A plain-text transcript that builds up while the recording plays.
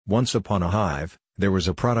Once upon a hive, there was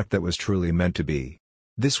a product that was truly meant to be.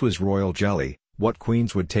 This was royal jelly, what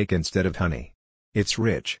queens would take instead of honey. It's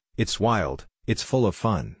rich, it's wild, it's full of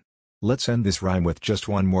fun. Let's end this rhyme with just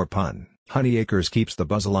one more pun. Honeyacres keeps the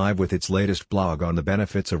buzz alive with its latest blog on the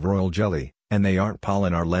benefits of royal jelly, and they aren't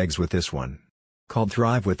pulling our legs with this one. Called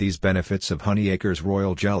Thrive with These Benefits of Honeyacres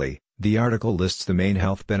Royal Jelly, the article lists the main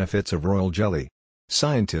health benefits of royal jelly.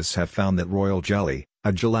 Scientists have found that royal jelly,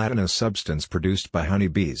 a gelatinous substance produced by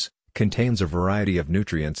honeybees, contains a variety of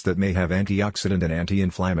nutrients that may have antioxidant and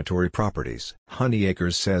anti-inflammatory properties.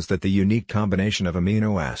 Honeyacres says that the unique combination of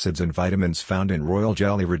amino acids and vitamins found in royal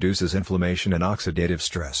jelly reduces inflammation and oxidative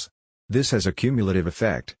stress. This has a cumulative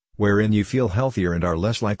effect, wherein you feel healthier and are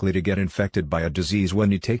less likely to get infected by a disease when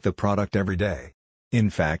you take the product every day. In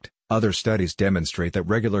fact, other studies demonstrate that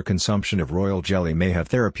regular consumption of royal jelly may have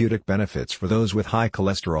therapeutic benefits for those with high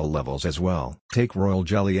cholesterol levels as well. Take royal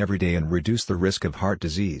jelly every day and reduce the risk of heart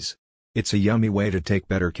disease. It's a yummy way to take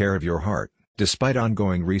better care of your heart. Despite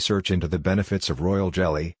ongoing research into the benefits of royal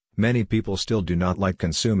jelly, many people still do not like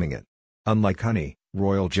consuming it. Unlike honey,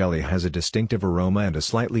 royal jelly has a distinctive aroma and a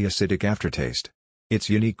slightly acidic aftertaste. Its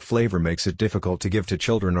unique flavor makes it difficult to give to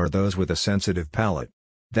children or those with a sensitive palate.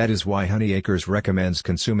 That is why Honeyacres recommends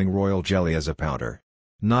consuming royal jelly as a powder.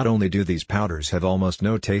 Not only do these powders have almost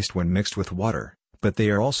no taste when mixed with water, but they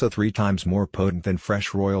are also 3 times more potent than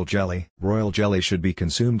fresh royal jelly. Royal jelly should be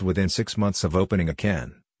consumed within 6 months of opening a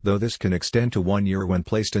can, though this can extend to 1 year when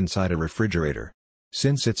placed inside a refrigerator.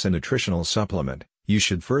 Since it's a nutritional supplement, you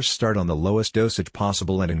should first start on the lowest dosage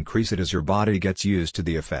possible and increase it as your body gets used to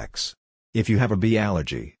the effects. If you have a bee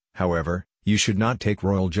allergy, however, you should not take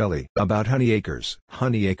royal jelly. About Honeyacres.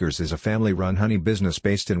 Honeyacres is a family-run honey business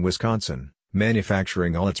based in Wisconsin,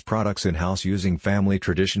 manufacturing all its products in-house using family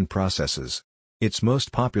tradition processes. Its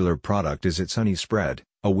most popular product is its honey spread,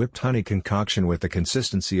 a whipped honey concoction with the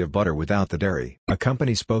consistency of butter without the dairy. A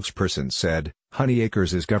company spokesperson said,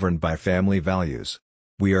 "Honeyacres is governed by family values.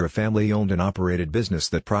 We are a family-owned and operated business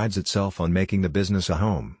that prides itself on making the business a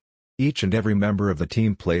home. Each and every member of the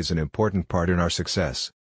team plays an important part in our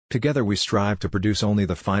success. Together we strive to produce only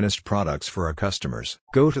the finest products for our customers."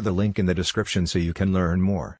 Go to the link in the description so you can learn more.